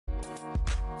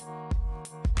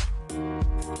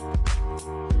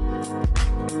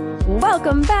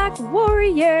Welcome back,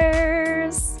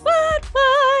 warriors. What?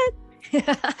 I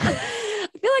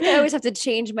feel like I always have to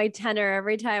change my tenor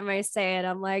every time I say it.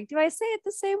 I'm like, do I say it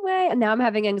the same way? And now I'm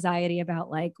having anxiety about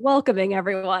like welcoming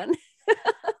everyone.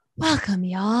 Welcome,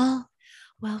 y'all.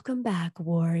 Welcome back,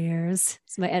 warriors.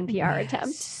 It's my NPR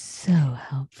attempt. So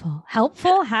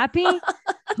helpful, happy,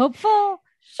 hopeful.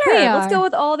 Sure. Let's go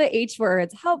with all the H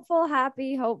words. Helpful,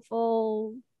 happy,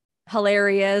 hopeful,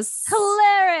 hilarious.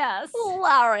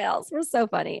 We're so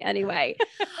funny. Anyway,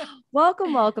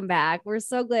 welcome back. We're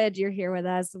so glad you're here with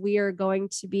us. We are going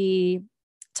to be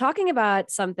talking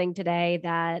about something today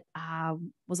that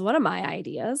was one of my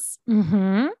ideas.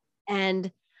 Mm-hmm.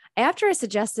 And after I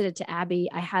suggested it to Abby,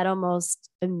 I had almost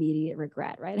immediate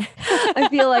regret, right? I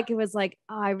feel like it was like,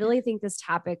 oh, I really think this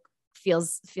topic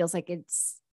feels like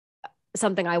it's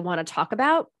something I want to talk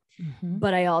about,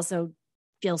 but I also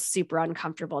feel super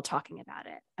uncomfortable talking about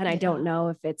it. And I don't know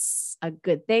if it's a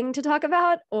good thing to talk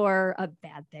about or a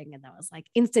bad thing. And that was like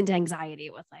instant anxiety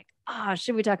with like,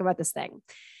 should we talk about this thing?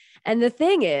 And the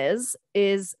thing is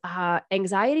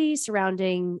anxiety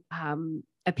surrounding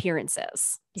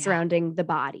appearances, surrounding the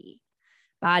body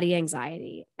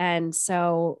anxiety. And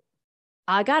so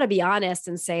I got to be honest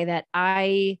and say that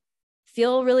I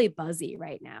feel really buzzy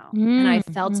right now. And I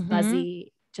felt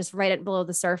buzzy just right below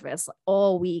the surface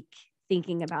all week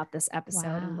thinking about this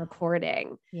episode and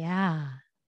recording. Yeah.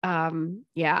 And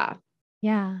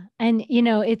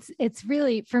it's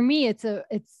really, for me, it's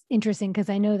interesting because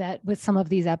I know that with some of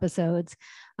these episodes,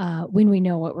 when we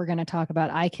know what we're going to talk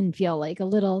about, I can feel like a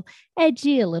little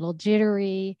edgy, a little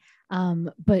jittery.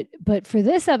 But for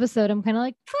this episode, I'm kind of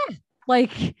like,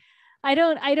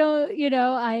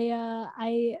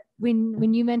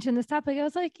 when you mentioned this topic, I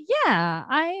was like, yeah,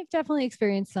 I've definitely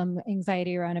experienced some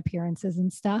anxiety around appearances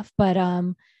and stuff. But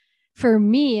for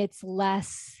me, it's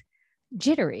less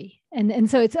jittery. And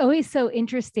so it's always so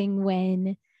interesting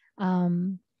when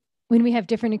we have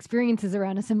different experiences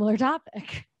around a similar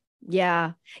topic.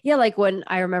 Yeah. Like when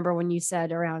I remember when you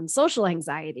said around social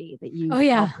anxiety that you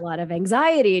felt a lot of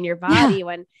anxiety in your body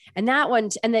and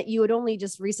that you had only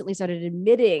just recently started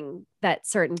admitting that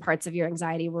certain parts of your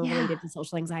anxiety were related to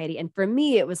social anxiety. And for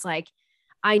me, it was like,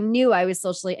 I knew I was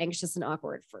socially anxious and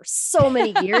awkward for so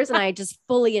many years and I just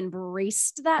fully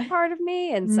embraced that part of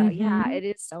me. And so, it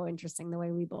is so interesting the way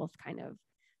we both kind of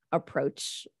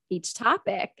approach each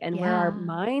topic and where our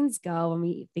minds go when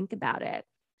we think about it.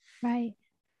 Right.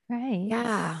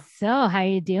 Yeah. So how are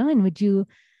you doing? Would you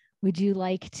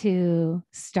like to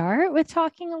start with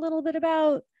talking a little bit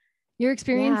about your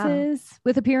experiences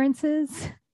with appearances?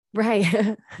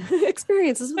 Right.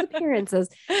 Experiences with appearances.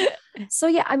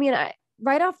 So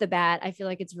right off the bat, I feel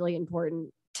like it's really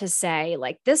important to say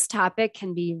like this topic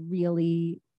can be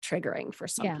really triggering for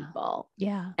some people.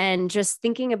 Yeah. And just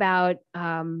thinking about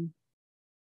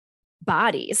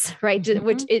bodies, right?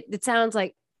 Which it sounds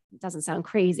like, it doesn't sound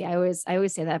crazy. I always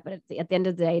say that, but at the end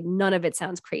of the day, none of it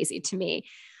sounds crazy to me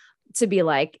to be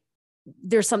like,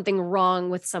 there's something wrong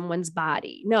with someone's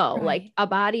body. No, like a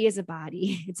body is a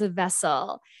body. It's a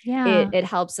vessel. Yeah. It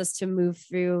helps us to move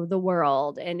through the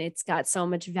world and it's got so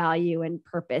much value and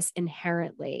purpose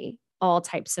inherently, all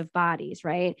types of bodies.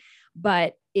 Right.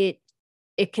 But it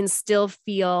can still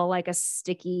feel like a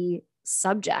sticky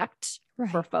subject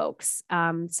for folks.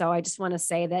 So I just want to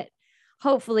say that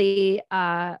hopefully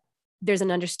there's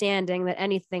an understanding that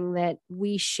anything that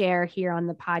we share here on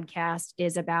the podcast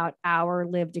is about our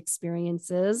lived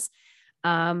experiences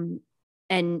and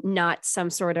not some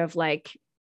sort of like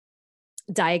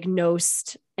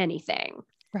diagnosed anything.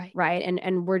 Right.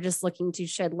 And we're just looking to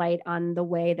shed light on the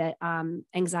way that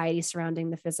anxiety surrounding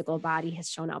the physical body has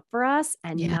shown up for us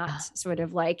and not sort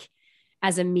of like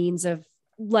as a means of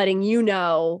letting you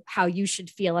know how you should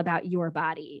feel about your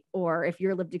body, or if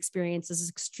your lived experience is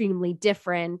extremely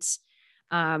different.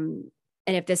 And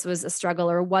if this was a struggle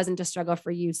or wasn't a struggle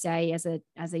for you, say as a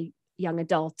young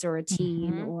adult or a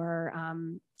teen or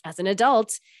as an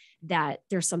adult, that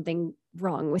there's something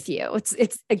wrong with you.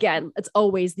 It's again, it's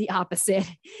always the opposite.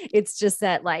 It's just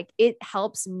that like, it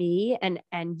helps me and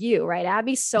you, right,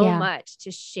 Abby, so much to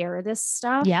share this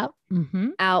stuff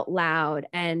out loud.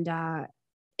 And,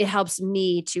 it helps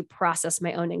me to process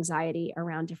my own anxiety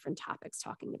around different topics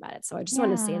talking about it. So I just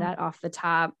want to say that off the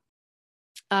top.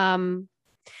 When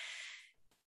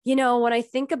I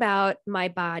think about my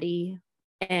body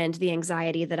and the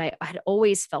anxiety that I had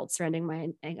always felt surrounding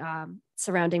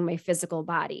my physical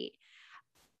body,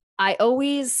 I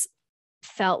always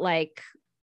felt like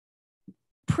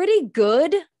pretty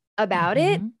good about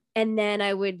it And then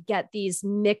I would get these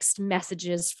mixed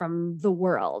messages from the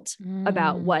world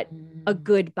about what a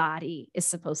good body is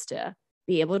supposed to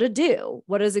be able to do.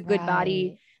 What is a good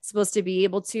body supposed to be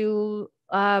able to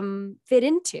fit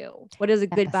into? What is a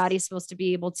good body supposed to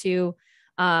be able to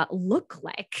look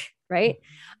like? Right.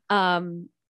 And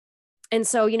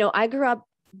so, I grew up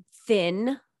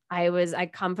thin. I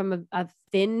come from a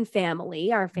thin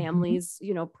family. Our family's,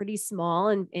 pretty small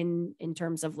in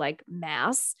terms of like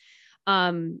mass.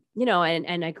 And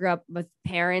I grew up with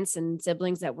parents and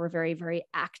siblings that were very, very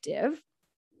active.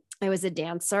 I was a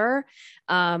dancer.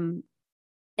 And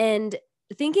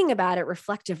thinking about it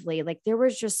reflectively, like there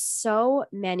was just so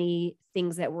many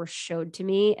things that were showed to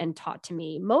me and taught to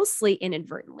me, mostly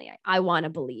inadvertently. I want to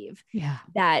believe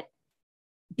that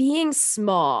being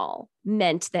small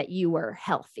meant that you were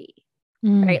healthy,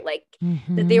 right? Like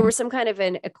that there was some kind of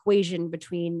an equation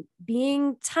between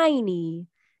being tiny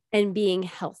and being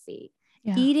healthy,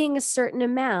 eating a certain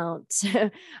amount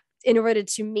in order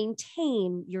to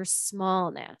maintain your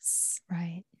smallness,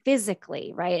 right?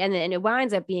 Physically, right? And then it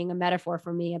winds up being a metaphor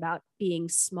for me about being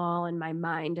small in my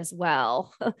mind as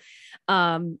well,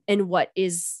 and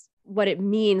what it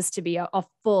means to be a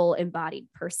full embodied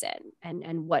person,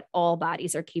 and what all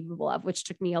bodies are capable of, which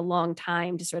took me a long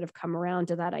time to sort of come around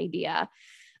to that idea.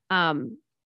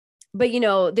 But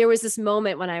there was this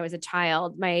moment when I was a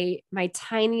child, my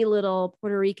tiny little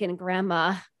Puerto Rican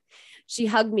grandma, she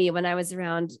hugged me when I was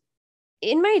around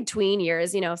in my tween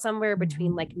years, somewhere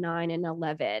between like 9 and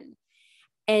 11.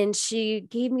 And she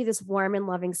gave me this warm and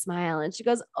loving smile. And she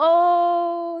goes,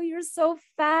 "Oh, you're so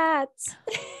fat."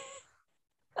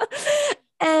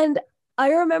 And I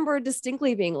remember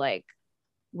distinctly being like,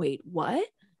 wait, what?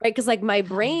 Right. Cause like my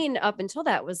brain up until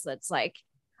that it's like,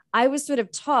 I was sort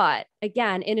of taught,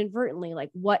 again, inadvertently, like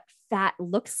what fat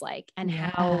looks like and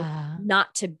how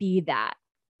not to be that.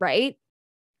 Right.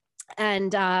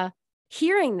 And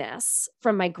hearing this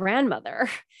from my grandmother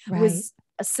was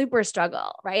a super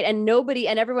struggle. Right. And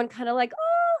everyone kind of like,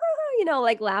 oh,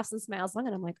 like laughs and smiles along.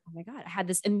 And I'm like, oh my God, I had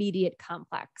this immediate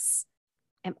complex.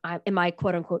 Am I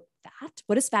quote unquote fat?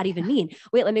 What does fat even mean?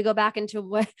 Wait, let me go back into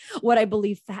what I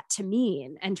believe fat to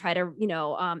mean and try to,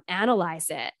 analyze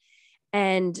it.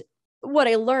 And what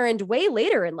I learned way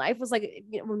later in life was like,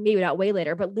 maybe not way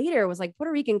later, but later was like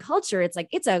Puerto Rican culture. It's like,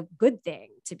 it's a good thing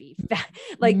to be fat.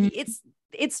 Like it's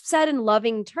said in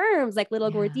loving terms, like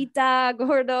little gordita,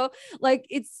 gordo, like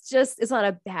it's not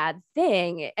a bad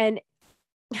thing. And,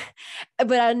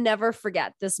 but I'll never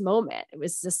forget this moment. It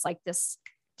was just like this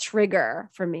trigger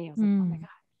for me. I was like, oh my God,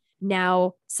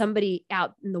 now somebody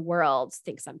out in the world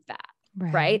thinks I'm fat.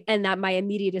 Right. And that my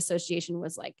immediate association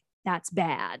was like, that's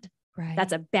bad. Right.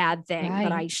 That's a bad thing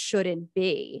that I shouldn't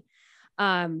be.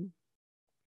 And,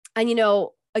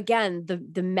 again,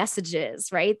 the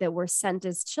messages, right, that were sent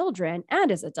as children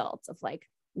and as adults of like,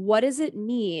 what does it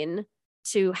mean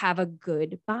to have a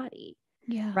good body?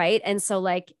 Yeah. Right. And so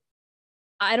like,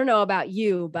 I don't know about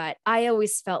you, but I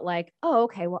always felt like, oh,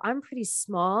 okay, well, I'm pretty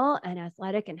small and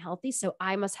athletic and healthy, so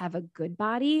I must have a good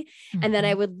body. And then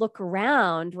I would look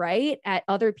around, right, at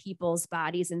other people's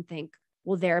bodies and think,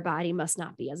 well, their body must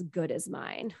not be as good as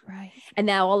mine. Right. And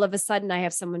now all of a sudden I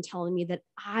have someone telling me that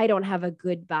I don't have a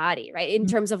good body, right? In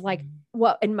terms of like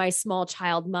what in my small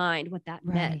child mind, what that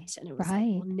meant. And it was like,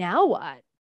 well, now what?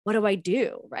 What do I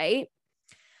do? Right.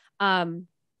 I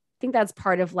think that's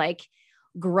part of like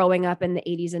growing up in the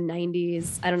 80s and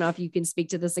 90s. I don't know if you can speak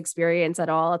to this experience at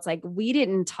all. It's like, we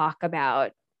didn't talk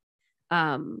about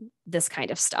this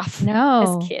kind of stuff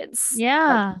as kids.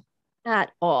 Yeah. Like,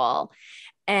 at all.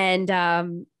 And,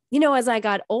 as I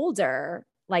got older,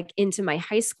 like into my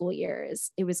high school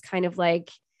years, it was kind of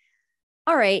like,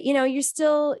 all right, you're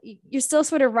still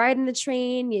sort of riding the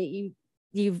train.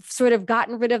 You've sort of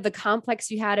gotten rid of the complex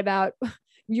you had about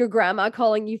your grandma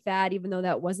calling you fat, even though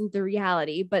that wasn't the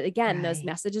reality. But again, those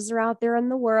messages are out there in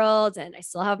the world. And I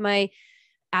still have my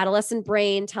adolescent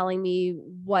brain telling me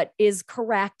what is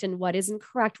correct and what isn't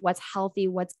correct, what's healthy,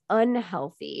 what's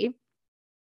unhealthy.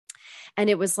 And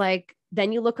it was like,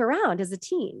 then you look around as a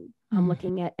teen. I'm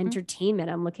looking at entertainment.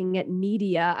 I'm looking at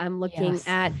media. I'm looking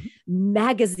at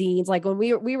magazines. Like when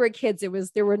we were kids,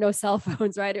 there were no cell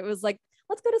phones, right? It was like,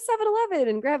 let's go to 7-Eleven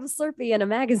and grab a Slurpee and a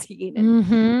magazine.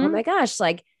 And oh my gosh,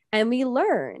 like, and we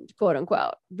learned, quote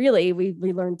unquote, really, we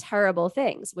learned terrible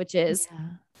things, which is,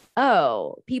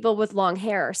 oh, people with long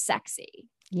hair are sexy.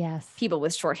 Yes. People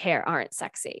with short hair aren't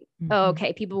sexy. Oh,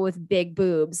 okay. People with big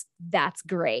boobs, that's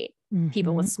great.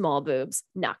 People with small boobs,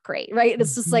 not great. Right.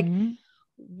 It's just like,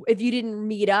 if you didn't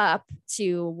meet up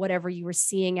to whatever you were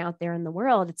seeing out there in the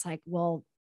world, it's like, well,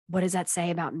 what does that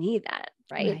say about me then?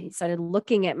 Right. And started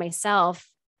looking at myself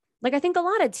Like I think a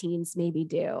lot of teens maybe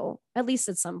do, at least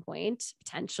at some point,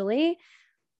 potentially,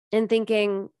 and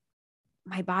thinking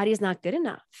my body's not good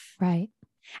enough. Right.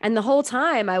 And the whole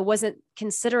time I wasn't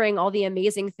considering all the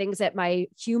amazing things that my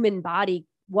human body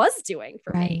was doing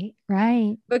for me.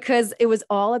 Right. Because it was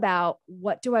all about,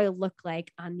 what do I look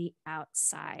like on the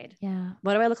outside? Yeah.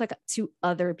 What do I look like to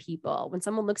other people? When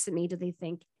someone looks at me, do they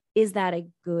think, is that a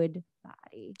good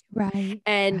body? Right.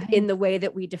 And in the way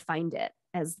that we defined it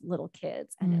as little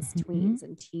kids and as tweens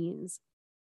and teens.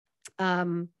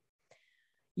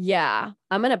 Yeah,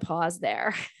 I'm going to pause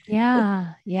there.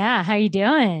 Yeah. Yeah. How you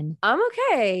doing? I'm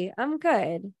okay. I'm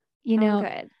good. I'm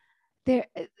good. There,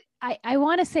 I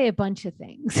want to say a bunch of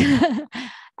things.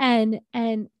 and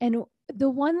the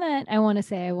one that I want to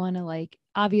say, I want to like,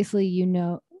 obviously,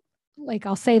 like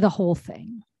I'll say the whole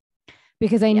thing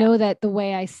because I know that the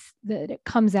way that it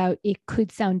comes out, it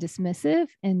could sound dismissive.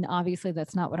 And obviously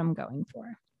that's not what I'm going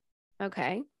for.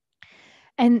 Okay.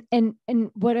 And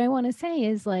what I want to say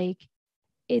is like,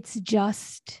 it's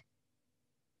just,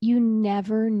 you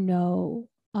never know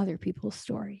other people's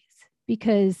stories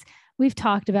because we've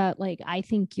talked about, like, I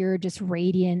think you're just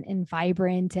radiant and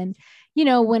vibrant. And,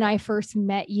 when I first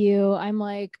met you, I'm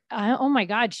like, oh my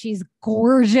God, she's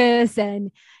gorgeous.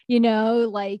 And,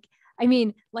 like, I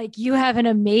mean, like you have an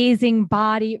amazing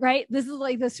body, right? This is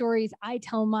like the stories I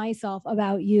tell myself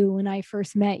about you when I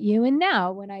first met you. And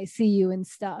now when I see you and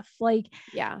stuff like,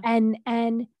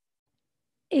 and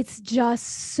it's just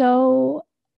so,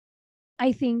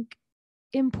 I think,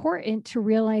 important to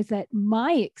realize that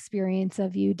my experience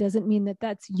of you doesn't mean that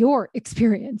that's your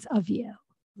experience of you.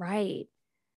 Right.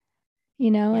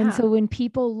 And so when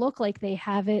people look like they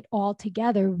have it all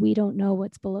together, we don't know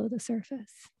what's below the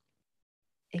surface.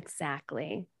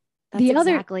 Exactly. That's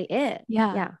exactly it.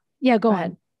 Yeah. Yeah. Go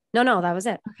ahead. No, that was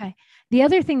it. Okay. The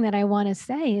other thing that I want to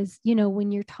say is,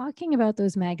 when you're talking about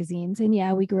those magazines,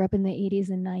 and we grew up in the 80s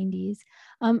and 90s,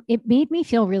 it made me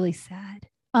feel really sad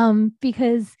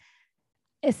because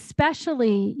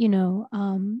especially,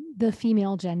 the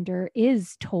female gender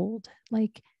is told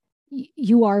like,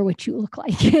 you are what you look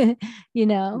like,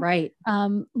 right.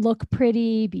 Look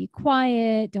pretty, be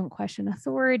quiet, don't question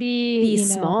authority,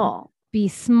 be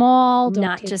small, don't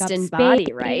not just in space.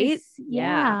 Body, right?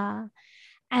 Yeah.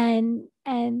 And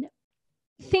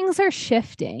things are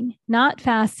shifting, not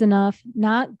fast enough,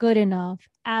 not good enough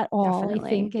at all. Definitely. I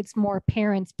think it's more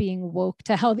parents being woke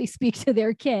to how they speak to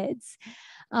their kids.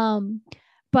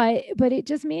 But it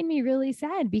just made me really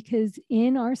sad because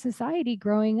in our society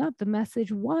growing up, the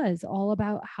message was all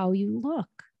about how you look.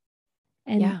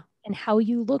 And how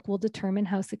you look will determine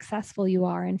how successful you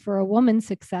are. And for a woman,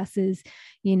 success is,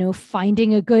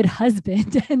 finding a good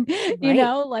husband. And,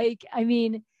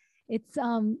 it's,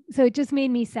 so it just made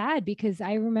me sad because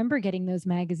I remember getting those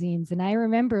magazines and I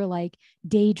remember like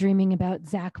daydreaming about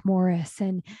Zach Morris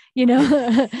and,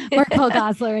 Margot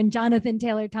Gosler and Jonathan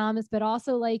Taylor Thomas, but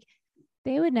also like,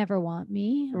 they would never want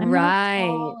me. I'm not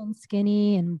tall and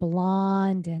skinny and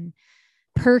blonde and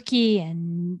perky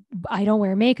and I don't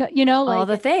wear makeup, all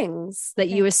the things that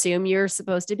you assume you're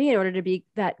supposed to be in order to be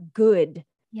that good.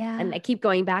 Yeah. And I keep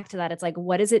going back to that. It's like,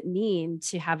 what does it mean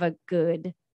to have a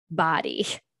good body?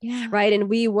 Yeah. Right. And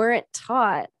we weren't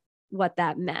taught what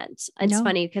that meant. And it's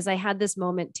funny because I had this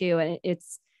moment too, and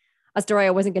it's a story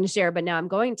I wasn't going to share, but now I'm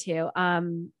going to.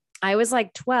 I was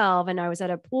like 12 and I was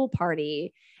at a pool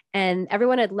party and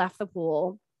everyone had left the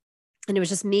pool. And it was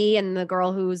just me and the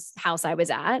girl whose house I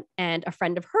was at and a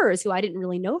friend of hers who I didn't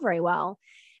really know very well.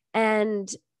 And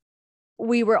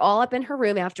we were all up in her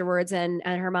room afterwards. And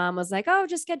her mom was like, oh,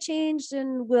 just get changed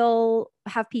and we'll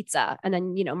have pizza. And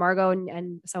then, Margot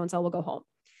and so-and-so will go home.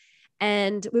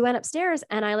 And we went upstairs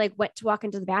and I like went to walk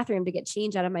into the bathroom to get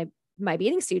changed out of my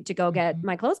bathing suit to go get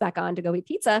my clothes back on to go eat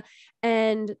pizza.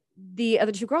 And the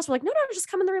other two girls were like, no, just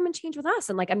come in the room and change with us.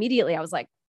 And like, immediately I was like,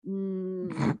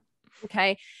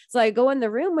 okay. So I go in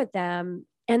the room with them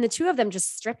and the two of them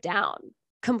just stripped down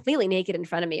completely naked in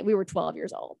front of me. We were 12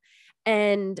 years old.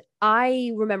 And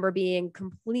I remember being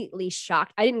completely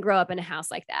shocked. I didn't grow up in a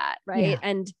house like that. Right. Yeah.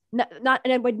 And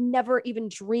and I would never even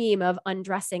dream of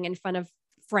undressing in front of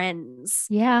friends.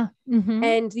 Yeah. Mm-hmm.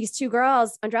 And these two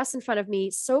girls undressed in front of me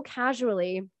so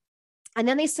casually. And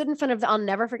then they stood in front of I'll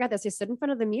never forget this. They stood in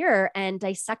front of the mirror and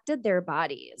dissected their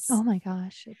bodies. Oh my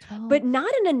gosh. But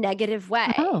not in a negative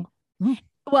way. Oh.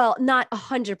 Well, not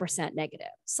 100% negative.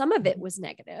 Some of it was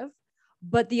negative,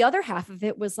 but the other half of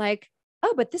it was like,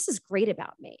 oh, but this is great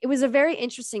about me. It was a very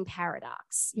interesting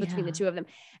paradox between the two of them.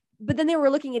 But then they were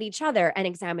looking at each other and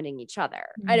examining each other.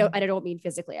 I don't mean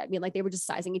physically. I mean, like they were just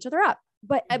sizing each other up.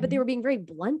 but they were being very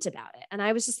blunt about it. And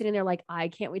I was just sitting there like, I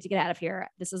can't wait to get out of here.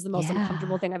 This is the most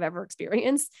uncomfortable thing I've ever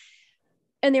experienced.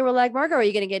 And they were like, Margot, are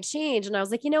you going to get changed? And I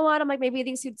was like, you know what? I'm like, maybe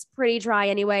the suit's pretty dry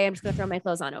anyway. I'm just going to throw my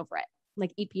clothes on over it.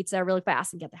 Like eat pizza really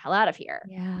fast and get the hell out of here.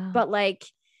 Yeah. But like,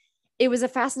 it was a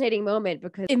fascinating moment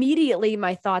because immediately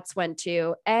my thoughts went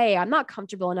to A, I'm not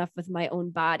comfortable enough with my own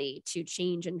body to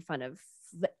change in front of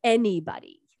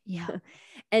anybody. Yeah.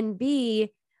 And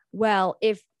B, well,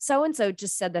 if so-and-so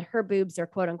just said that her boobs are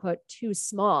quote unquote too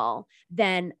small,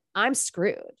 then I'm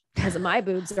screwed because my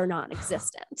boobs are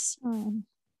non-existent.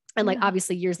 And like,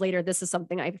 obviously years later, this is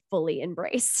something I fully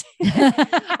embrace.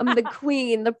 I'm the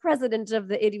queen, the president of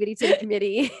the itty bitty titty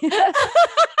committee.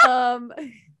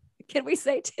 Can we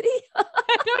say titty?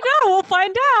 I don't know. We'll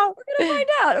find out. We're going to find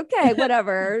out. Okay,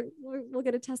 whatever. We're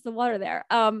going to test the water there.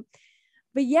 But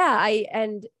yeah,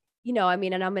 and I'm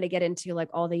going to get into like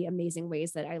all the amazing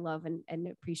ways that I love and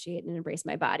appreciate and embrace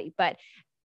my body. But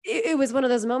it was one of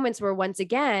those moments where once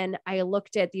again, I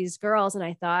looked at these girls and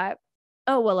I thought,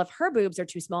 oh, well, if her boobs are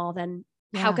too small, then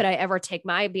how could I ever take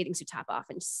my bathing suit top off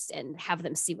and have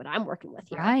them see what I'm working with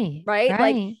here? Right.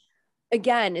 Like,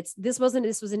 again, this was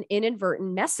an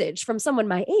inadvertent message from someone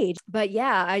my age, but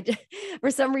yeah,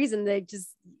 for some reason that just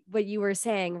what you were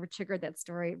saying triggered that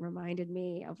story. It reminded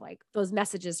me of like those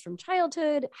messages from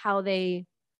childhood, how they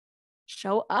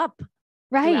show up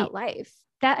throughout life.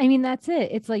 That's it.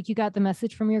 It's like you got the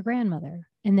message from your grandmother,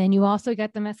 and then you also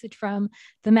get the message from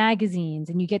the magazines,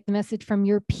 and you get the message from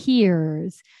your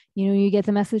peers, you get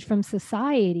the message from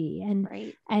society.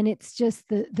 And it's just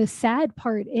the sad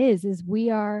part is we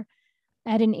are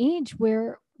at an age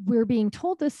where we're being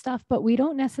told this stuff, but we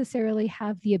don't necessarily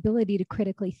have the ability to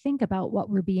critically think about what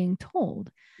we're being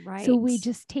told. Right. So we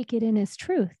just take it in as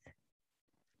truth.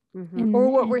 Mm-hmm. Or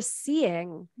what we're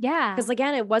seeing. Yeah. Because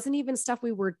again, it wasn't even stuff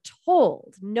we were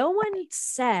told. No one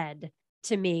said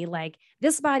to me, like,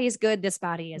 this body is good, this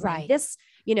body isn't. Right. This,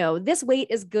 this weight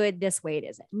is good, this weight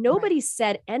isn't. Nobody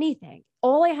said anything.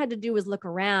 All I had to do was look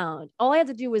around. All I had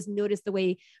to do was notice the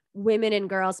way women and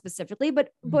girls specifically, but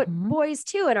boys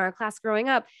too in our class growing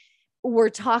up were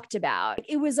talked about.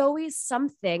 It was always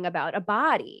something about a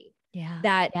body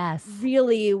that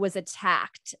really was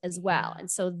attacked as well. And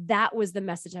so that was the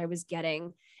message I was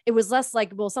getting. It was less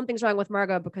like, well, something's wrong with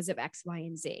Margot because of X, Y,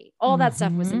 and Z. All that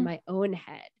stuff was in my own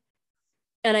head.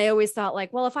 And I always thought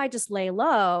like, well, if I just lay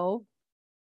low,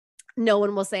 no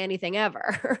one will say anything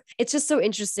ever. It's just so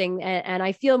interesting. And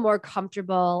I feel more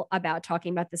comfortable about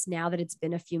talking about this now that it's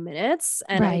been a few minutes.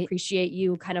 And I appreciate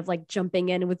you kind of like jumping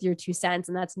in with your 2 cents.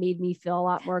 And that's made me feel a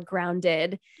lot more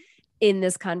grounded in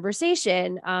this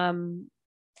conversation.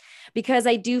 Because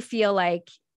I do feel like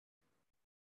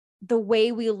the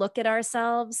way we look at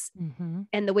ourselves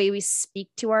and the way we speak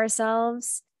to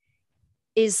ourselves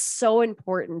is so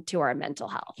important to our mental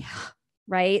health. Yeah.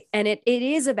 Right. And it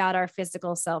is about our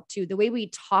physical self too. The way we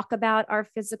talk about our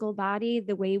physical body,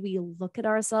 the way we look at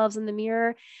ourselves in the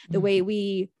mirror, the way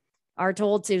we are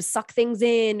told to suck things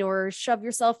in or shove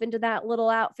yourself into that little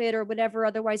outfit or whatever.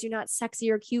 Otherwise you're not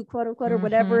sexy or cute, quote unquote, or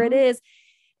whatever it is.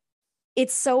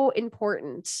 It's so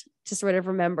important to sort of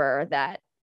remember that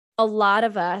a lot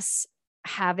of us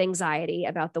have anxiety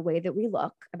about the way that we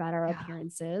look, about our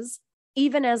appearances,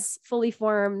 even as fully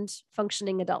formed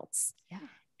functioning adults. Yeah.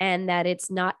 And that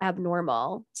it's not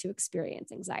abnormal to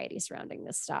experience anxiety surrounding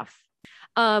this stuff.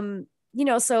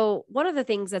 So one of the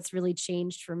things that's really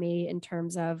changed for me in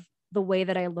terms of the way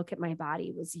that I look at my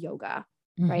body was yoga,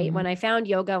 right? When I found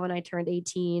yoga, when I turned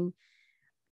 18,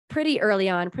 pretty early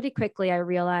on, pretty quickly, I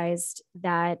realized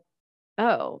that,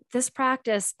 this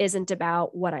practice isn't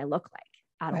about what I look like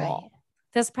at all.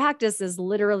 This practice is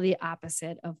literally the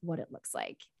opposite of what it looks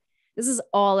like. This is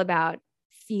all about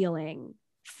feeling,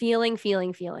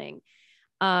 and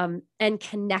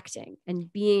connecting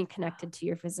and being connected to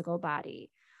your physical body,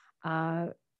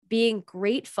 being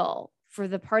grateful for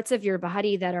the parts of your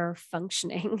body that are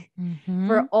functioning,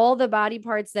 for all the body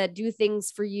parts that do things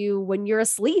for you when you're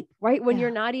asleep, right? When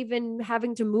you're not even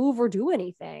having to move or do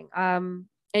anything.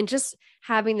 And just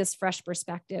having this fresh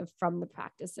perspective from the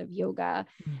practice of yoga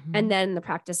and then the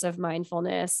practice of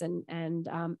mindfulness and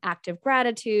active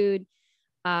gratitude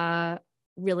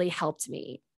really helped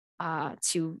me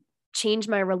to change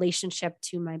my relationship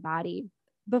to my body.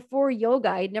 Before yoga,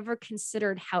 I'd never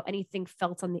considered how anything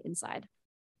felt on the inside,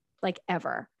 like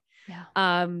ever. Yeah.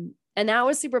 And that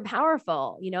was super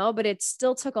powerful, but it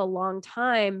still took a long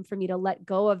time for me to let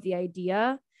go of the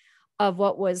idea of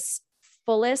what was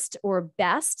fullest or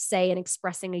best, say, in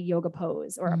expressing a yoga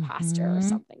pose or a posture or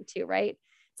something too, right?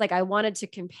 It's like, I wanted to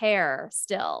compare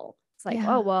still. It's like,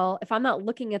 oh, well, if I'm not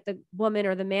looking at the woman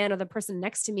or the man or the person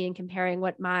next to me and comparing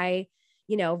what my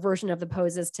version of the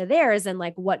poses to theirs, and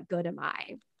like, what good am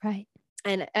I? Right.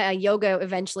 And yoga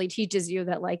eventually teaches you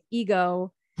that like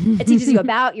ego, it teaches you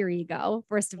about your ego,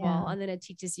 first of all, and then it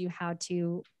teaches you how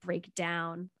to break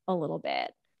down a little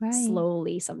bit,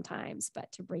 slowly sometimes,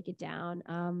 but to break it down,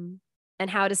 and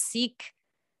how to seek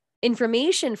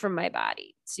information from my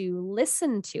body, to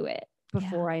listen to it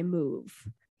before I move.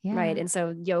 Right. And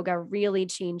so yoga really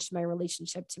changed my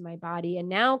relationship to my body. And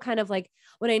now kind of like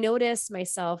when I notice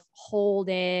myself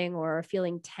holding or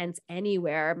feeling tense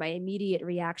anywhere, my immediate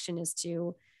reaction is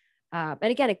to, and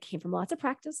again, it came from lots of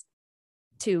practice,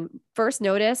 to first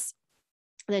notice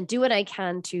and then do what I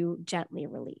can to gently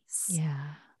release. Yeah.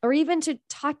 Or even to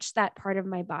touch that part of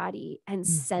my body and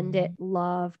send it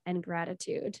love and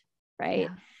gratitude. Right.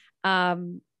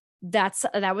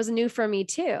 That was new for me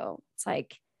too. It's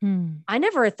like, I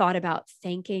never thought about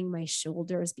thanking my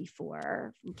shoulders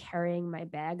before, from carrying my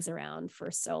bags around for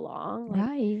so long.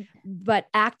 Right. But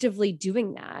actively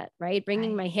doing that, right?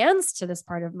 Bringing my hands to this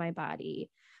part of my body,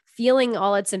 feeling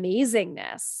all its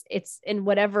amazingness, it's in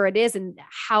whatever it is, and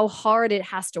how hard it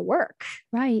has to work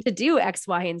to do X,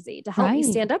 Y, and Z, to help me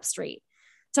stand up straight,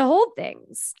 to hold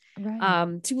things,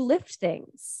 to lift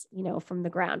things, from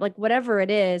the ground, like whatever it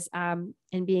is, and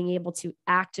being able to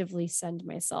actively send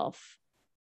myself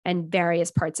and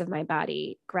various parts of my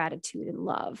body gratitude and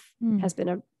love has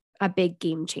been a big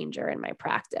game changer in my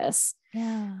practice.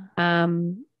 Yeah. I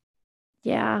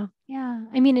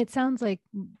mean, it sounds like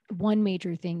one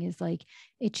major thing is like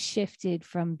it shifted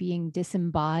from being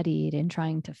disembodied and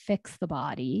trying to fix the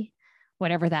body,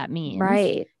 whatever that means,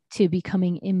 to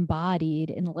becoming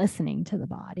embodied and listening to the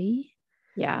body.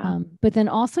 But then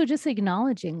also just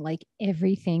acknowledging like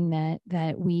everything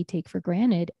that we take for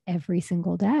granted every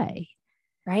single day.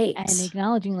 Right. And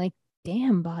acknowledging like,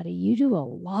 damn body, you do a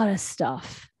lot of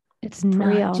stuff. It's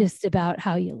not just about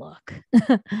how you look.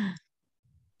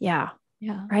 Yeah.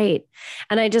 Right.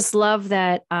 And I just love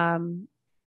that. I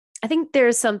think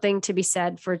there's something to be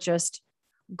said for just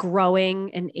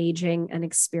growing and aging and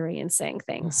experiencing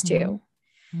things too,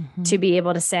 to be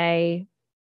able to say,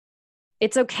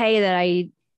 it's okay that I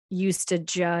used to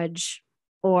judge,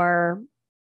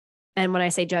 and when I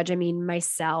say judge, I mean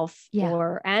myself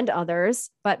and others,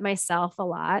 but myself a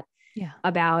lot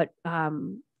about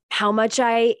how much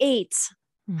I ate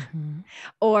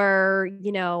or,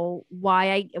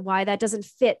 why that doesn't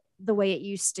fit the way it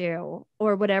used to,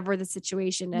 or whatever the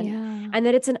situation. And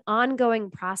that it's an ongoing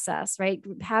process, right?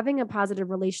 Having a positive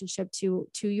relationship to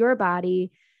your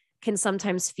body can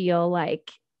sometimes feel like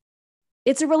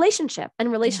it's a relationship,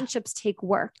 and relationships take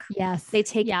work. Yes. They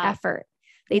take effort.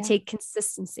 They take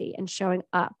consistency and showing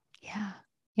up.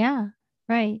 Yeah.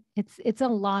 Right. It's a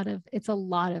lot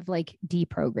of like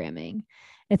deprogramming.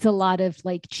 It's a lot of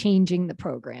like changing the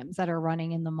programs that are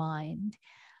running in the mind.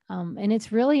 And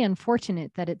it's really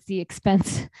unfortunate that it's the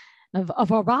expense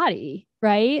of our body,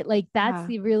 right? Like that's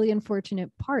the really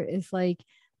unfortunate part, is like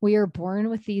we are born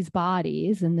with these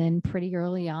bodies, and then pretty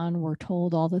early on, we're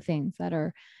told all the things that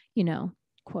are,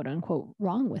 quote unquote,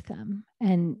 wrong with them.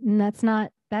 And that's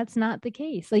not the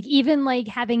case. Like even like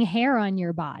having hair on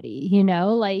your body,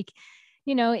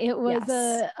 it was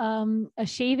a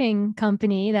shaving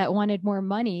company that wanted more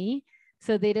money.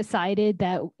 So they decided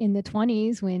that in the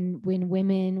 1920s, when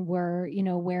women were,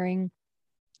 wearing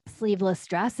sleeveless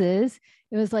dresses,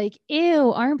 it was like,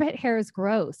 ew, armpit hair is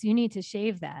gross. You need to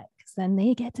shave that, because then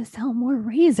they get to sell more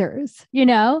razors,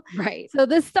 Right. So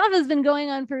this stuff has been going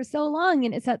on for so long,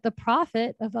 and it's at the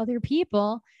profit of other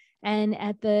people and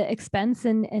at the expense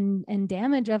and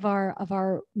damage of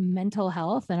our mental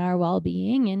health and our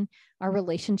well-being and our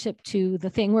relationship to the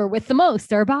thing we're with the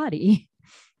most, our body.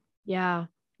 Yeah.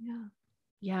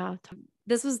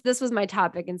 This was my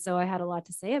topic, and so I had a lot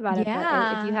to say about it.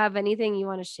 But if you have anything you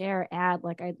want to share, add,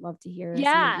 like, I'd love to hear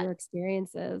some of your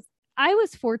experiences. I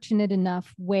was fortunate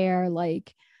enough where,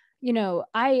 like,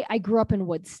 I grew up in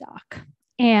Woodstock,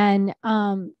 and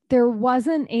there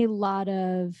wasn't a lot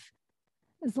of,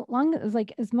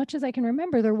 as much as I can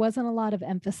remember, there wasn't a lot of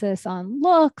emphasis on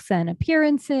looks and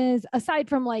appearances, aside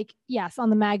from like, yes, on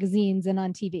the magazines and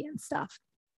on TV and stuff.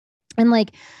 And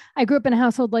like, I grew up in a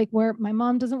household like where my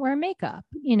mom doesn't wear makeup,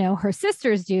 her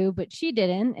sisters do, but she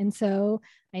didn't. And so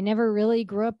I never really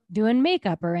grew up doing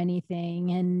makeup or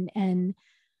anything. And,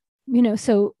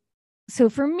 so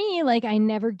for me, like, I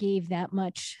never gave that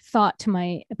much thought to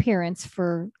my appearance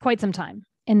for quite some time.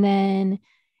 And then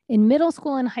in middle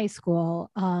school and high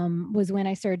school was when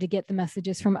I started to get the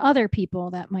messages from other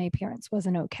people that my appearance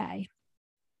wasn't okay.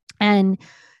 And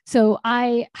so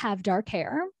I have dark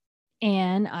hair,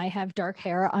 and I have dark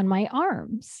hair on my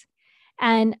arms.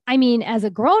 And I mean, as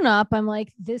a grown up, I'm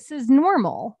like, this is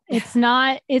normal. It's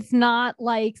not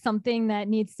like something that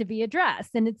needs to be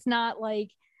addressed. And it's not like,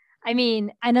 I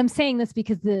mean, and I'm saying this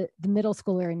because the middle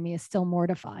schooler in me is still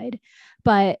mortified,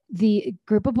 but the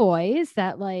group of boys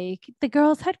that like the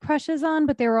girls had crushes on,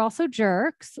 but they were also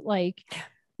jerks, like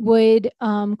would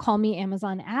call me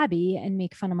Amazon Abby and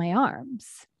make fun of my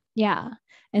arms. Yeah.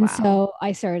 And so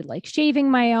I started like shaving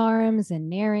my arms and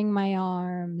narrowing my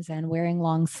arms and wearing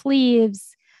long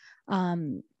sleeves.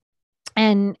 And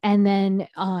then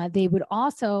they would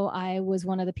also, I was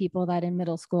one of the people that in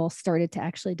middle school started to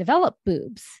actually develop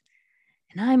boobs.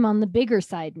 And I'm on the bigger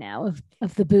side now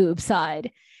of the boob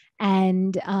side.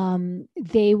 And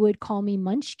they would call me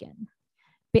Munchkin,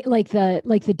 like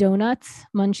the donuts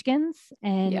Munchkins.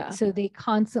 And so they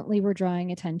constantly were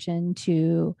drawing attention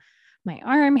to my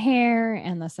arm hair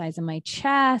and the size of my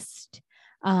chest.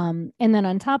 And then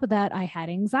on top of that, I had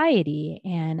anxiety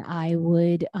and I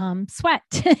would sweat.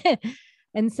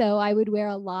 And so I would wear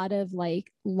a lot of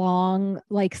like long,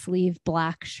 like sleeve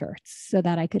black shirts so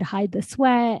that I could hide the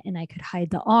sweat and I could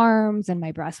hide the arms and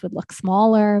my breasts would look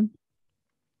smaller.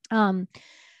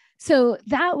 So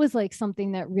that was like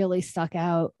something that really stuck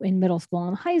out in middle school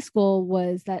and high school,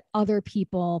 was that other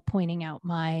people pointing out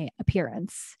my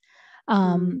appearance.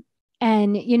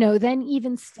 And, you know, then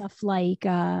even stuff like,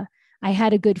 I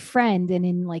had a good friend and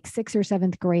in like 6th or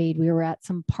 7th grade, we were at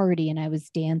some party and I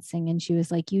was dancing and she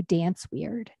was like, you dance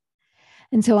weird.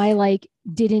 And so I like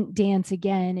didn't dance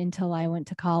again until I went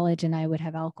to college and I would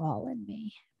have alcohol in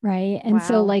me. Right. And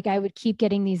so like, I would keep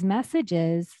getting these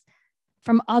messages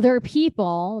from other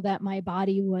people that my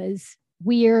body was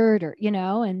weird or, you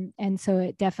know, and so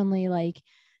it definitely like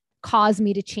caused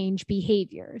me to change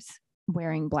behaviors.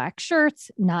 Wearing black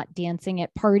shirts, not dancing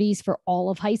at parties for all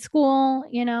of high school,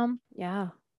 you know? Yeah.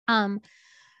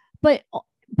 But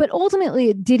ultimately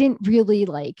it didn't really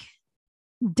like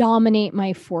dominate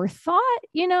my forethought,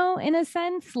 you know, in a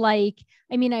sense. Like,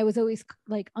 I mean, I was always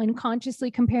like unconsciously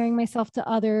comparing myself to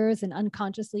others and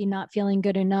unconsciously not feeling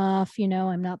good enough. You know,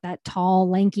 I'm not that tall,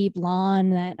 lanky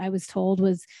blonde that I was told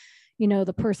was, you know,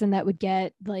 the person that would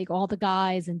get like all the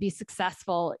guys and be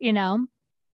successful, you know?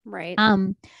 Right.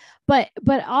 But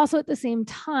also at the same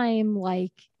time,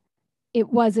 like it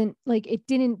wasn't like, it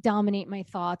didn't dominate my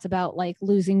thoughts about like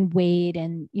losing weight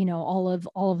and, you know, all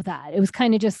of that. It was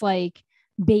kind of just like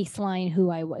baseline who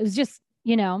I was. It was just,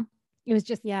 you know, it was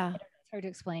just, yeah, it's hard to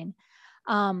explain.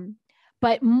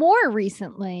 But more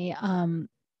recently,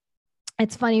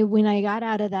 it's funny, when I got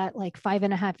out of that like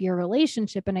 5.5-year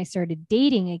relationship and I started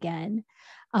dating again,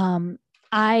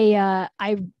 I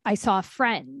saw a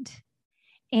friend.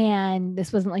 And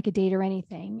this wasn't like a date or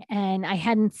anything. And I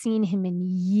hadn't seen him in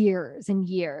years and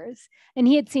years. And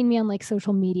he had seen me on like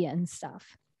social media and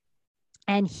stuff.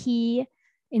 And he,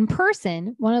 in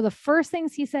person, one of the first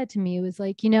things he said to me was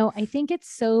like, you know, I think it's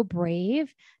so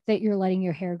brave that you're letting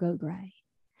your hair go gray.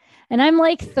 And I'm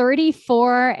like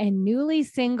 34 and newly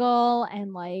single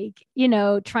and like, you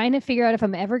know, trying to figure out if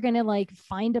I'm ever going to like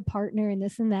find a partner and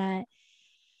this and that.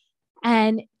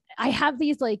 And I have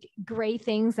these like gray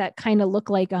things that kind of look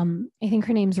like, I think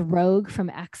her name's Rogue from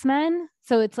X-Men.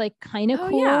 So it's like kind of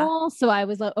cool. Yeah. So I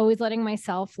was always letting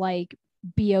myself like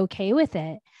be okay with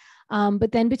it.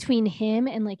 But then between him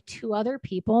and like 2 other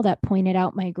people that pointed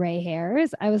out my gray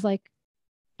hairs, I was like,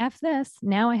 F this.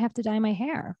 Now I have to dye my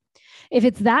hair. If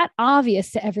it's that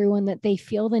obvious to everyone that they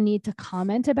feel the need to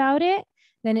comment about it,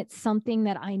 then it's something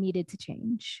that I needed to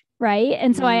change. Right.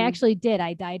 And so I actually did.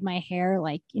 I dyed my hair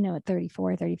like, you know, at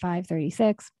 34, 35,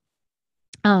 36.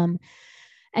 And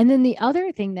then the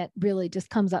other thing that really just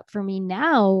comes up for me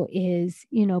now is,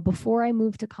 you know, before I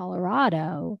moved to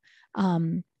Colorado,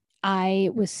 I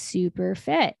was super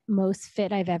fit, most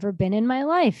fit I've ever been in my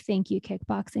life. Thank you,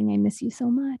 kickboxing. I miss you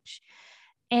so much.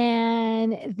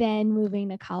 And then moving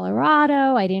to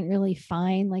Colorado, I didn't really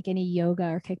find like any yoga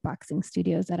or kickboxing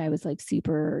studios that I was like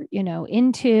super, you know,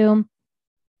 into.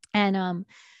 And,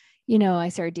 you know, I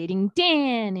started dating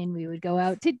Dan and we would go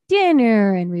out to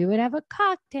dinner and we would have a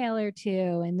cocktail or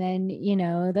two. And then, you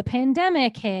know, the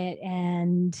pandemic hit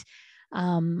and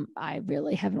I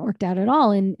really haven't worked out at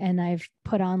all. And I've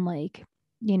put on like,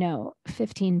 you know,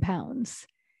 15 pounds.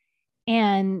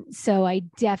 And so I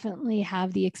definitely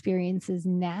have the experiences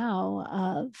now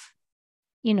of,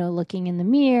 you know, looking in the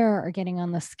mirror or getting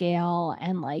on the scale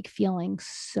and like feeling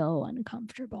so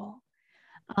uncomfortable.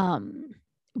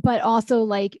 But also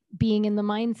like being in the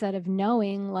mindset of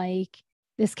knowing like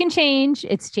this can change.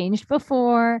 It's changed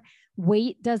before.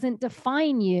 Weight doesn't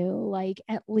define you. Like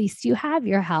at least you have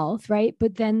your health, right?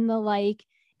 But then the like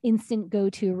instant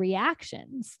go-to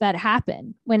reactions that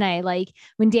happen when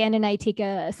Dan and I take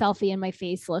a selfie and my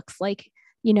face looks like,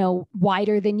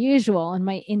 wider than usual. And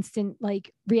my instant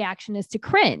like reaction is to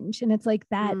cringe. And it's like,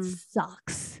 that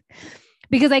sucks,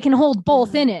 because I can hold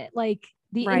both in it. Like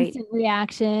the instant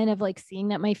reaction of like seeing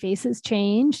that my face has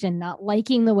changed and not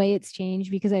liking the way it's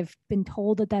changed because I've been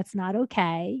told that that's not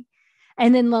okay.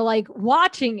 And then the like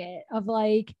watching it of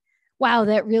like, wow,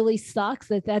 that really sucks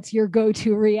that that's your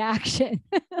go-to reaction.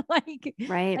 Like,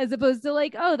 as opposed to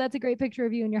like, oh, that's a great picture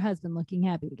of you and your husband looking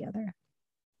happy together.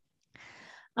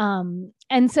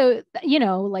 And so,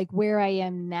 like where I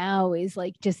am now is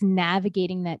like just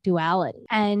navigating that duality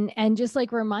and just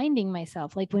like reminding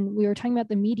myself, like when we were talking about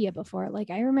the media before, like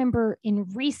I remember in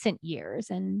recent years,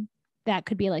 and that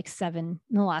could be like in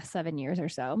the last 7 years or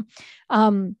so,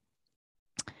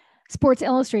 Sports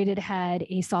Illustrated had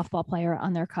a softball player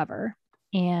on their cover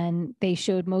and they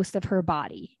showed most of her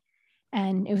body,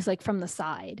 and it was like from the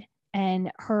side,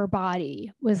 and her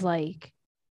body was like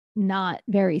not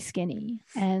very skinny,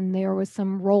 and there was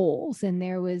some rolls, and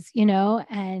there was,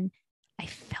 and I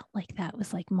felt like that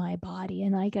was like my body.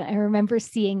 And like, I remember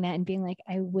seeing that and being like,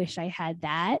 I wish I had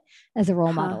that as a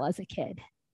role model as a kid,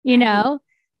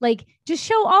 like just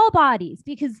show all bodies,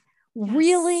 because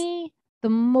really the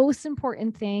most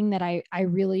important thing that I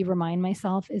really remind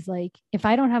myself is like, if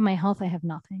I don't have my health, I have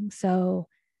nothing. So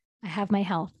I have my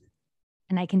health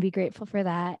and I can be grateful for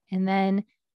that. And then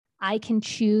I can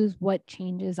choose what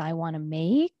changes I want to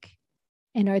make.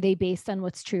 And are they based on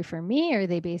what's true for me? Or are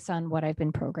they based on what I've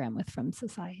been programmed with from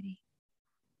society?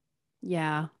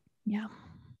 Yeah. Yeah.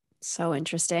 So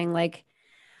interesting. Like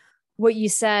what you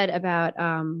said about,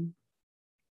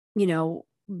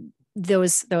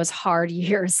 those hard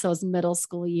years, those middle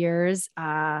school years,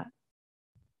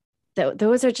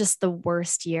 those are just the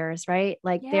worst years, right?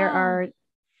 Like there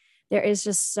is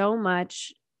just so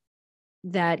much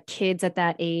that kids at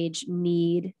that age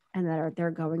need and that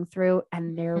they're going through,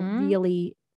 and they're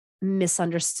really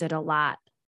misunderstood a lot.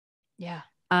 Yeah.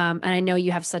 And I know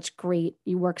you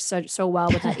work so well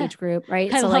with that age group, right?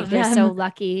 So like, them. they're so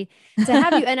lucky to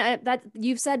have you. And that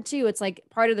you've said too, it's like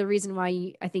part of the reason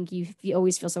why I think you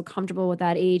always feel so comfortable with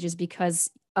that age is because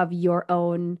of your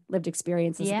own lived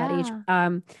experiences at that age.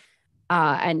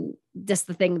 And just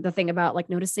the thing about like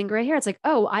noticing gray hair, it's like,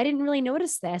 oh, I didn't really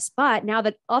notice this, but now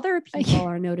that other people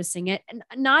are noticing it, and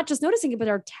not just noticing it, but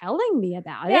are telling me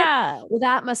about it, well,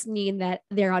 that must mean that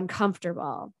they're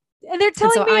uncomfortable. And they're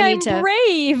telling me I'm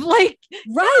brave. Like,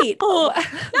 right. No.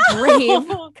 Brave.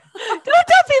 Don't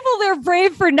tell people they're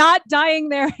brave for not dyeing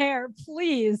their hair,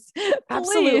 please.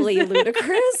 Absolutely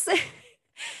ludicrous.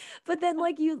 But then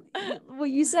like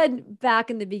what you said back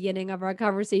in the beginning of our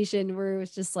conversation, where it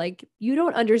was just like, you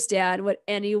don't understand what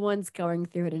anyone's going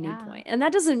through at any point. And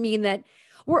that doesn't mean that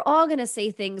we're all going to say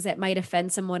things that might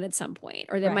offend someone at some point,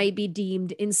 or that might be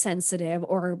deemed insensitive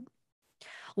or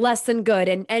less than good.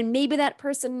 And maybe that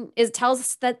person tells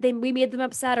us that we made them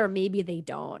upset, or maybe they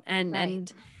don't.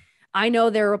 And I know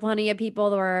there were plenty of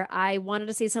people where I wanted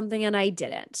to say something and I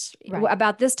didn't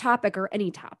about this topic or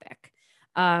any topic.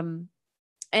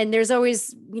 And there's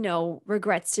always,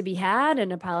 regrets to be had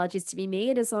and apologies to be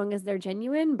made as long as they're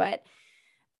genuine. But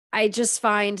I just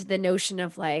find the notion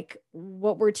of like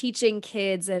what we're teaching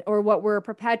kids or what we're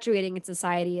perpetuating in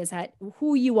society is that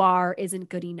who you are isn't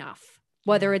good enough,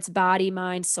 whether it's body,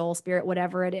 mind, soul, spirit,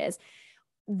 whatever it is,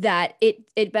 that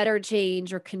it better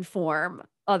change or conform.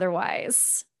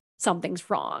 Otherwise, something's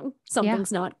wrong.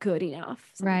 Something's not good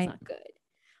enough. Something's not good.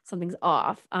 Something's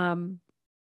off.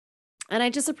 And I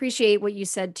just appreciate what you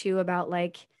said too about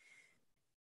like,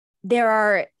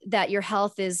 that your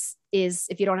health is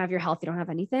if you don't have your health, you don't have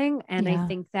anything. And I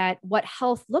think that what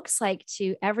health looks like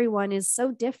to everyone is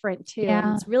so different too.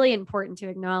 And it's really important to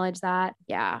acknowledge that.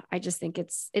 Yeah. I just think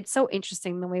it's so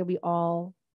interesting the way we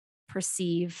all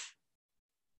perceive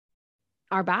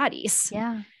our bodies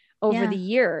over the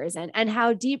years, and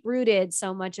how deep rooted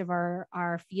so much of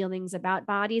our feelings about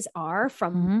bodies are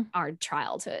from our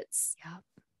childhoods.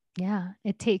 Yeah.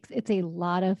 It's a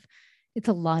lot of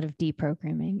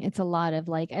deprogramming. It's a lot of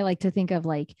like, I like to think of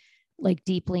like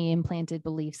deeply implanted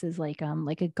beliefs as like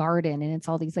a garden, and it's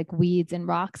all these like weeds and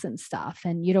rocks and stuff.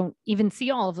 And you don't even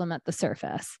see all of them at the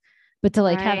surface, but to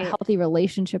like have a healthy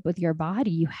relationship with your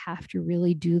body, you have to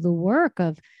really do the work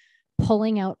of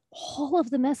pulling out all of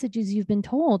the messages you've been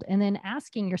told and then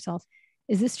asking yourself,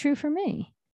 is this true for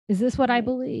me? Is this what I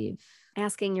believe?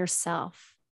 Asking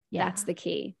yourself. That's the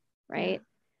key, right?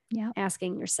 Yeah.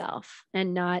 Asking yourself,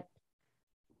 and not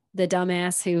the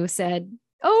dumbass who said,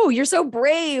 oh, you're so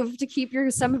brave to keep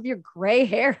some of your gray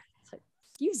hair. Like,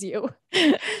 excuse you.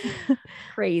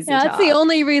 Crazy. Yeah, that's talk. the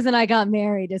only reason I got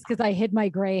married is because I hid my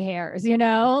gray hairs,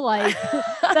 like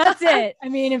that's it. I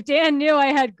mean, if Dan knew I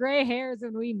had gray hairs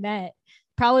when we met,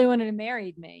 probably wouldn't have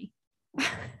married me.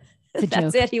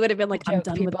 That's it. He would have been like, I'm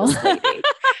done people. With this lady.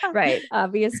 Right.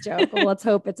 Obvious joke. Well, let's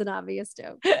hope it's an obvious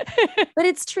joke. But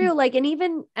it's true. Like,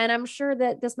 and I'm sure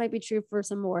that this might be true for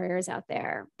some warriors out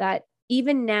there, that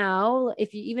even now,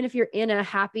 even if you're in a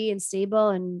happy and stable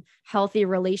and healthy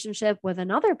relationship with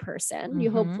another person, you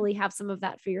hopefully have some of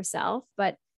that for yourself.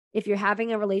 But if you're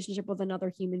having a relationship with another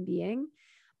human being,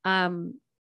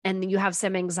 and you have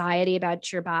some anxiety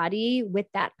about your body with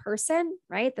that person,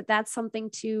 right? That's something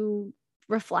to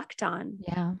reflect on.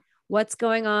 Yeah. What's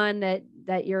going on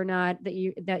that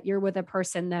you're with a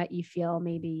person that you feel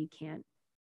maybe you can't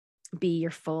be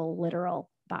your full literal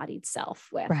bodied self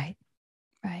with. Right.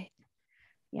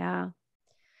 Yeah.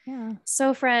 Yeah.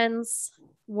 So friends,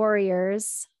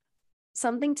 warriors,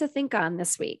 something to think on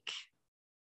this week,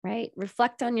 right?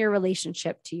 Reflect on your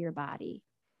relationship to your body.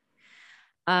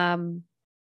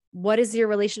 What is your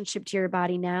relationship to your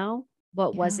body now?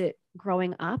 What was it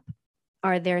growing up?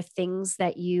 Are there things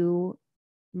that you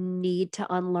need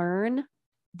to unlearn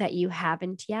that you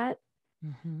haven't yet?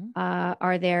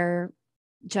 Are there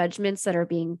judgments that are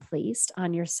being placed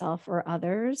on yourself or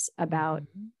others about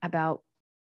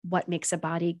what makes a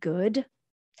body good?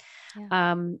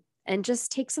 And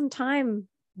just take some time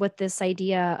with this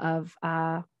idea of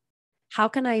how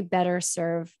can I better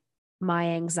serve my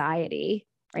anxiety,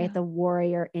 right? The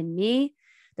warrior in me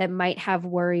that might have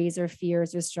worries or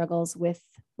fears or struggles with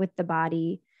the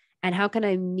body. And how can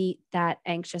I meet that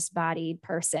anxious bodied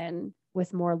person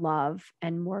with more love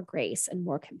and more grace and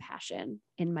more compassion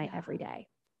in my everyday?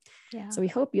 So we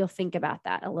hope you'll think about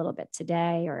that a little bit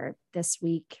today or this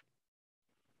week.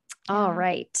 All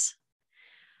right.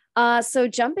 So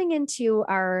jumping into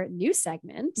our new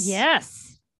segment.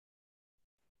 Yes.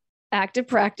 Active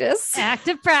practice.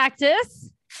 Active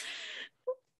practice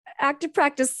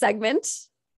segment.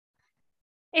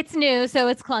 It's new, so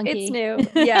it's clunky. It's new.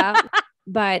 Yeah.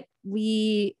 But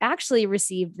we actually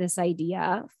received this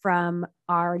idea from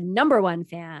our number one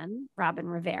fan, Robin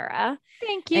Rivera.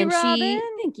 Thank you, Robin.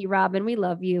 Thank you, Robin. We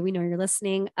love you. We know you're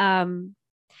listening.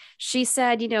 She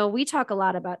said, we talk a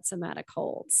lot about somatic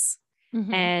holds.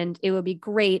 And it would be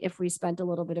great if we spent a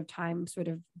little bit of time sort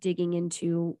of digging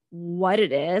into what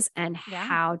it is and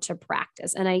how to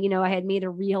practice. And I had made a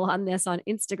reel on this on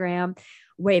Instagram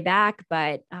way back,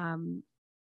 but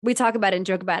we talk about it and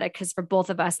joke about it because for both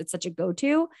of us, it's such a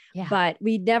go-to, but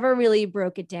we never really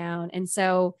broke it down. And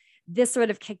so this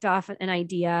sort of kicked off an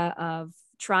idea of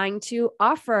trying to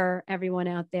offer everyone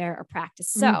out there a practice.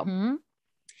 So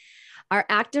our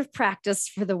active practice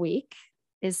for the week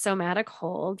is somatic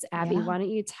holds. Abby, why don't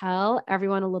you tell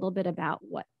everyone a little bit about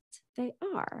what they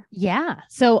are? Yeah.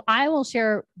 So I will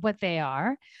share what they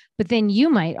are, but then you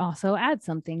might also add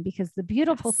something, because the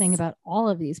beautiful thing about all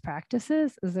of these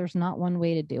practices is there's not one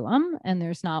way to do them and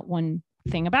there's not one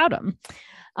thing about them.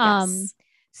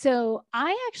 So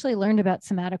I actually learned about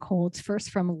somatic holds first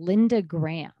from Linda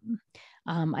Graham.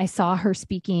 I saw her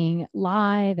speaking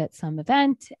live at some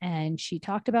event and she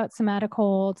talked about somatic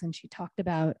holds, and she talked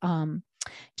about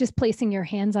just placing your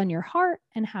hands on your heart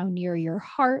and how near your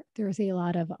heart there's a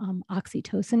lot of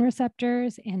oxytocin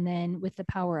receptors, and then with the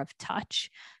power of touch.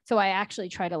 So I actually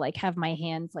try to have my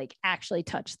hands actually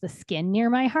touch the skin near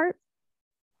my heart,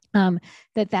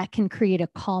 that can create a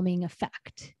calming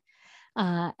effect.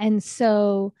 And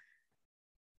so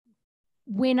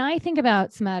when I think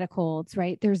about somatic holds,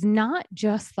 right, there's not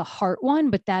just the heart one,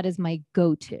 but that is my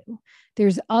go-to.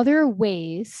 There's other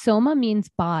ways. Soma means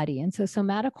body. And so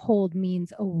somatic hold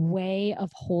means a way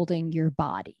of holding your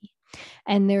body.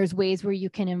 And there's ways where you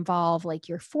can involve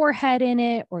your forehead in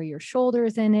it, or your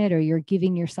shoulders in it, or you're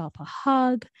giving yourself a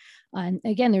hug. And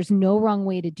again, there's no wrong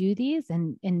way to do these.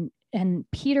 And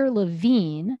Peter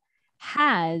Levine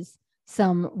has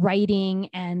some writing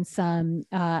and some,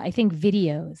 I think,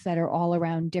 videos that are all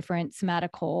around different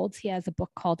somatic holds. He has a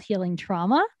book called Healing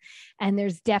Trauma, and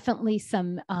there's definitely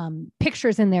some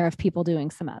pictures in there of people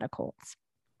doing somatic holds.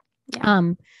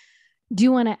 Do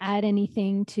you want to add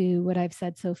anything to what I've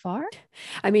said so far?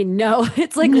 I mean, no,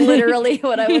 it's literally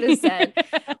what I would have said.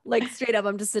 Straight up,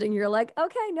 I'm just sitting here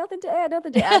okay, nothing to add.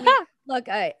 I mean, look,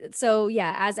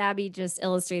 as Abby just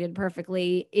illustrated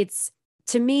perfectly,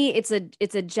 to me, it's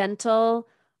a gentle,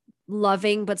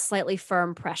 loving, but slightly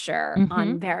firm pressure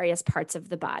on various parts of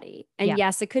the body. And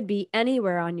yes, it could be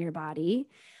anywhere on your body,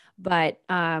 but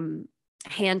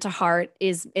hand to heart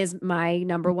is my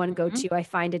number one go-to. I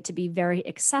find it to be very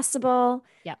accessible.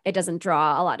 Yeah. It doesn't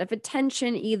draw a lot of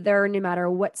attention either, no matter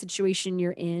what situation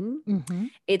you're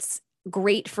in. It's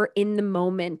great for in the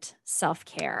moment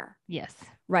self-care. Yes.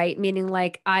 Right? Meaning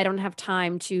like I don't have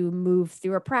time to move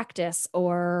through a practice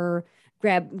or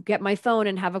get my phone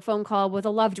and have a phone call with a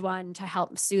loved one to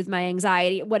help soothe my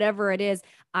anxiety, whatever it is.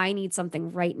 I need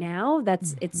something right now.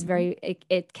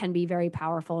 It can be very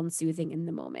powerful and soothing in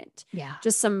the moment. Yeah.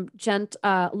 Just some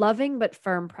loving but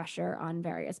firm pressure on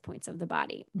various points of the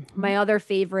body. My other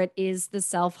favorite is the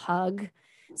self hug.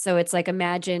 So it's like,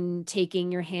 imagine taking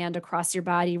your hand across your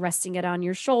body, resting it on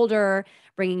your shoulder,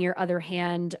 bringing your other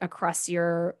hand across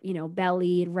your,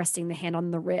 belly, and resting the hand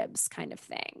on the ribs, kind of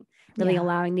thing. Really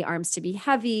allowing the arms to be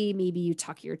heavy. Maybe you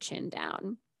tuck your chin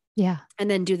down. Yeah.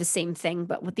 And then do the same thing,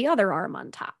 but with the other arm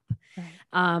on top.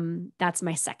 Right. That's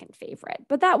my second favorite.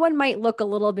 But that one might look a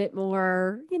little bit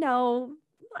more,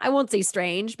 I won't say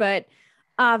strange, but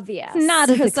obvious. Not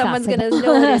as someone's going to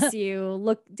notice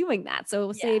you doing that.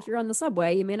 So say if you're on the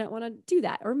subway, you may not want to do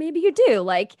that, or maybe you do.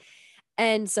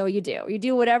 And so you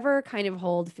do whatever kind of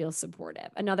hold feels supportive.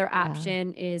 Another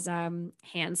option is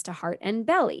hands to heart and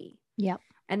belly. Yep.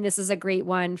 And this is a great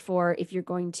one for if you're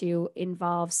going to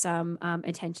involve some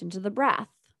attention to the breath.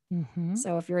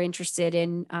 So if you're interested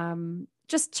in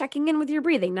just checking in with your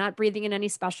breathing, not breathing in any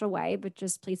special way, but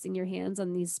just placing your hands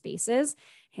on these spaces,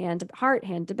 hand to heart,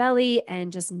 hand to belly,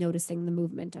 and just noticing the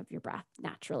movement of your breath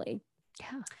naturally.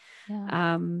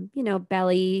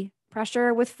 Belly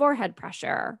pressure with forehead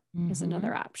pressure is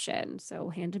another option. So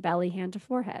hand to belly, hand to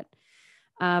forehead.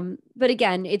 But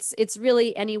again, it's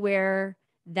really anywhere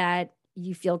that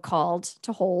you feel called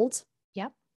to hold.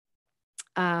 Yep.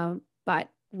 But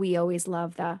we always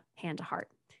love the hand to heart.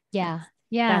 Yeah.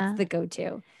 That's the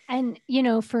go-to. And,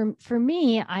 for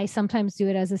me, I sometimes do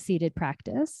it as a seated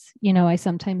practice. I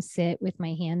sometimes sit with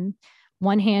my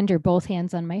one hand or both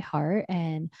hands on my heart,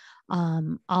 and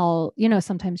I'll,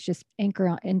 sometimes just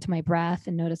anchor into my breath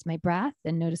and notice my breath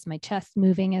and notice my chest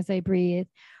moving as I breathe,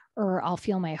 or I'll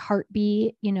feel my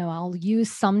heartbeat. I'll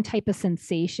use some type of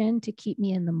sensation to keep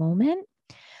me in the moment.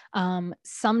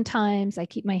 Sometimes I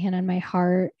keep my hand on my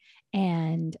heart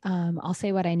and I'll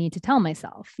say what I need to tell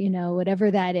myself, whatever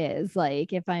that is.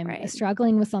 Like if I'm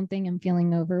struggling with something, I'm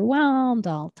feeling overwhelmed,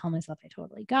 I'll tell myself I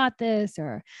totally got this,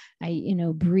 or I,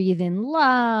 breathe in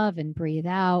love and breathe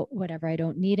out whatever I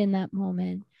don't need in that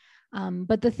moment.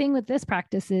 But the thing with this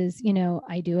practice is,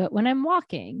 I do it when I'm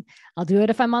walking. I'll do it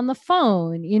if I'm on the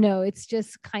phone. It's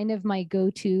just kind of my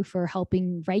go-to for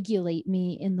helping regulate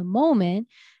me in the moment.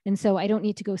 And so I don't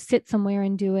need to go sit somewhere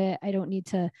and do it. I don't need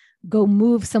to go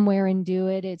move somewhere and do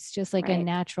it. It's just like a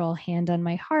natural hand on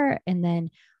my heart. And then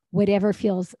whatever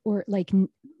feels, or like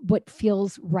what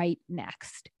feels right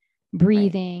next.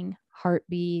 Breathing,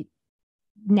 heartbeat,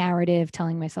 narrative,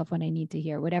 telling myself what I need to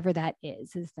hear, whatever that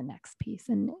is the next piece,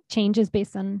 and it changes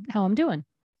based on how I'm doing.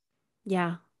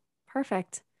 Yeah.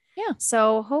 Perfect. Yeah.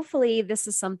 So hopefully this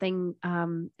is something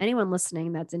anyone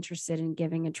listening that's interested in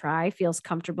giving a try feels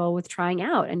comfortable with trying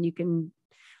out, and you can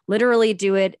literally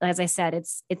do it. As I said,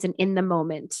 it's an in the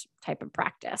moment type of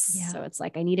practice. Yeah. So it's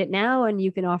like, I need it now, and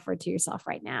you can offer it to yourself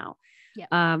right now.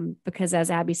 Yeah. Because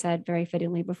as Abby said very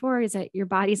fittingly before, is that your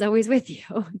body's always with you.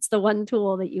 It's the one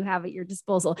tool that you have at your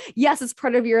disposal. Yes, it's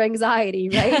part of your anxiety,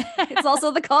 right? It's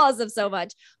also the cause of so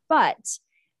much, but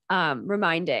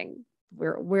reminding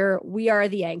we are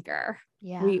the anchor.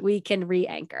 Yeah. We can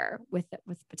re-anchor with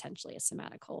potentially a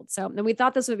somatic hold. So then we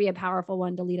thought this would be a powerful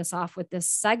one to lead us off with this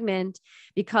segment,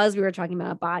 because we were talking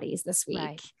about bodies this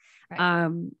week. Right.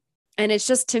 And it's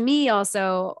just, to me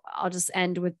also, I'll just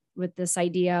end with this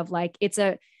idea of like, it's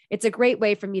a great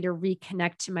way for me to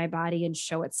reconnect to my body and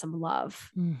show it some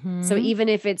love. So even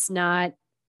if it's not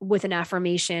with an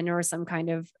affirmation or some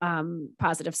kind of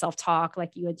positive self-talk,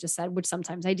 like you had just said, which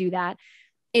sometimes I do that,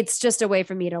 it's just a way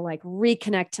for me to like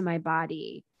reconnect to my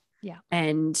body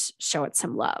and show it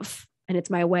some love. And it's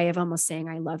my way of almost saying,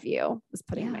 I love you, is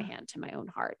putting my hand to my own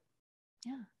heart.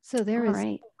 Yeah. So there is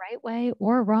a right way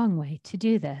or a wrong way to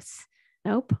do this.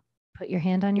 Nope. Put your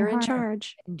hand on your heart. You're in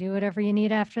charge. And do whatever you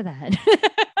need after that.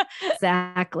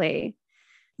 Exactly.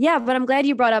 Yeah. But I'm glad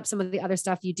you brought up some of the other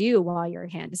stuff you do while your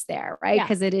hand is there, right?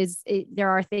 Because there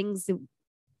are things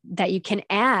that you can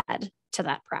add to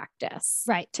that practice,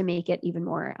 right, to make it even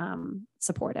more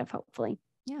supportive, hopefully.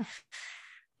 Yeah.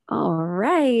 All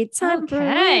right. Time for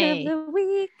win of the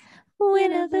week.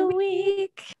 Win of the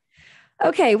week.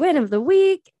 Okay. Win of the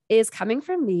week is coming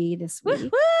from me this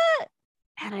week.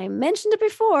 And I mentioned it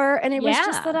before, and it was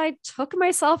just that I took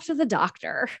myself to the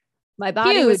doctor My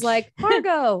body was like,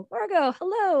 Margot,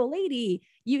 hello, lady.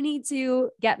 You need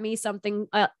to get me something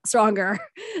stronger,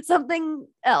 something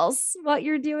else. What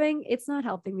you're doing, it's not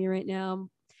helping me right now.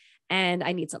 And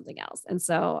I need something else. And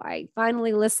so I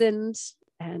finally listened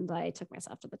and I took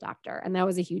myself to the doctor. And that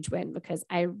was a huge win because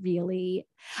I'm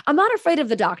not afraid of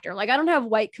the doctor. Like I don't have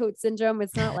white coat syndrome.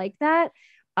 It's not like that.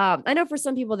 I know for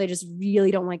some people, they just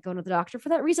really don't like going to the doctor for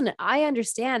that reason. And I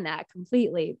understand that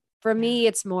completely. For me,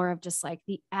 it's more of just like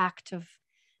the act of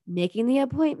making the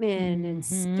appointment and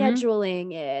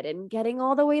scheduling it and getting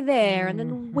all the way there and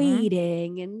then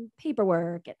waiting and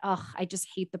paperwork. And I just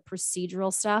hate the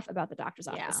procedural stuff about the doctor's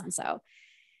office. And so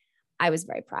I was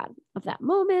very proud of that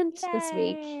moment this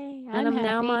week. And I'm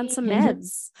now on some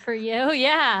meds for you.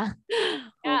 Yeah.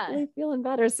 Hopefully feeling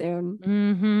better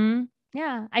soon.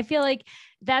 Yeah. I feel like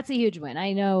that's a huge win.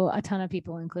 I know a ton of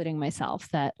people, including myself,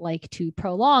 that like to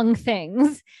prolong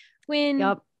things when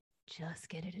just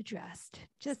get it addressed.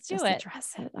 Just do it.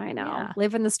 Address it. I know. Yeah.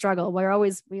 Live in the struggle. We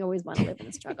always want to live in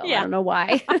the struggle. I don't know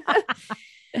why.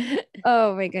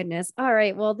 Oh my goodness. All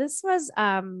right. Well, this was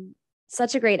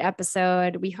such a great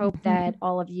episode. We hope that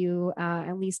all of you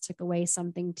at least took away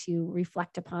something to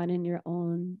reflect upon in your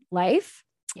own life.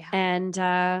 Yeah.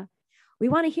 And we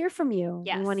want to hear from you.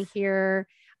 Yes. We want to hear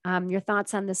your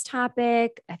thoughts on this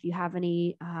topic. If you have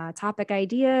any topic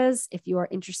ideas, if you are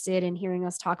interested in hearing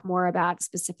us talk more about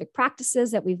specific practices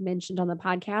that we've mentioned on the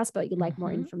podcast, but you'd like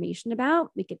more information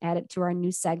about, we can add it to our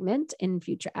new segment in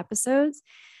future episodes.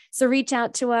 So reach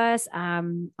out to us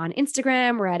on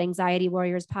Instagram. We're at Anxiety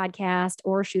Warriors Podcast,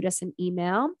 or shoot us an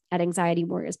email at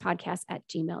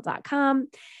anxietywarriorspodcast@gmail.com.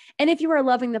 And if you are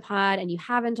loving the pod and you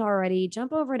haven't already,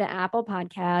 jump over to Apple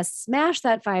Podcasts, smash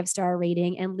that 5-star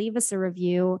rating and leave us a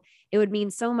review. It would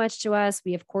mean so much to us.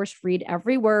 We, of course, read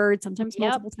every word, sometimes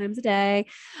multiple times a day.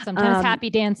 Sometimes happy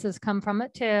dances come from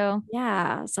it too.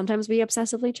 Yeah. Sometimes we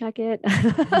obsessively check it.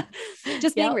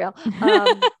 Just being real.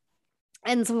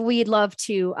 And so we'd love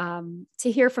to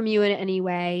hear from you in any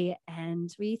way.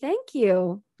 And we thank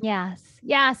you. Yes.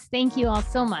 Thank you all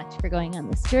so much for going on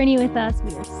this journey with us.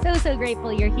 We are so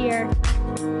grateful you're here.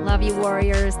 Love you,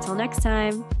 warriors. Till next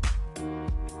time.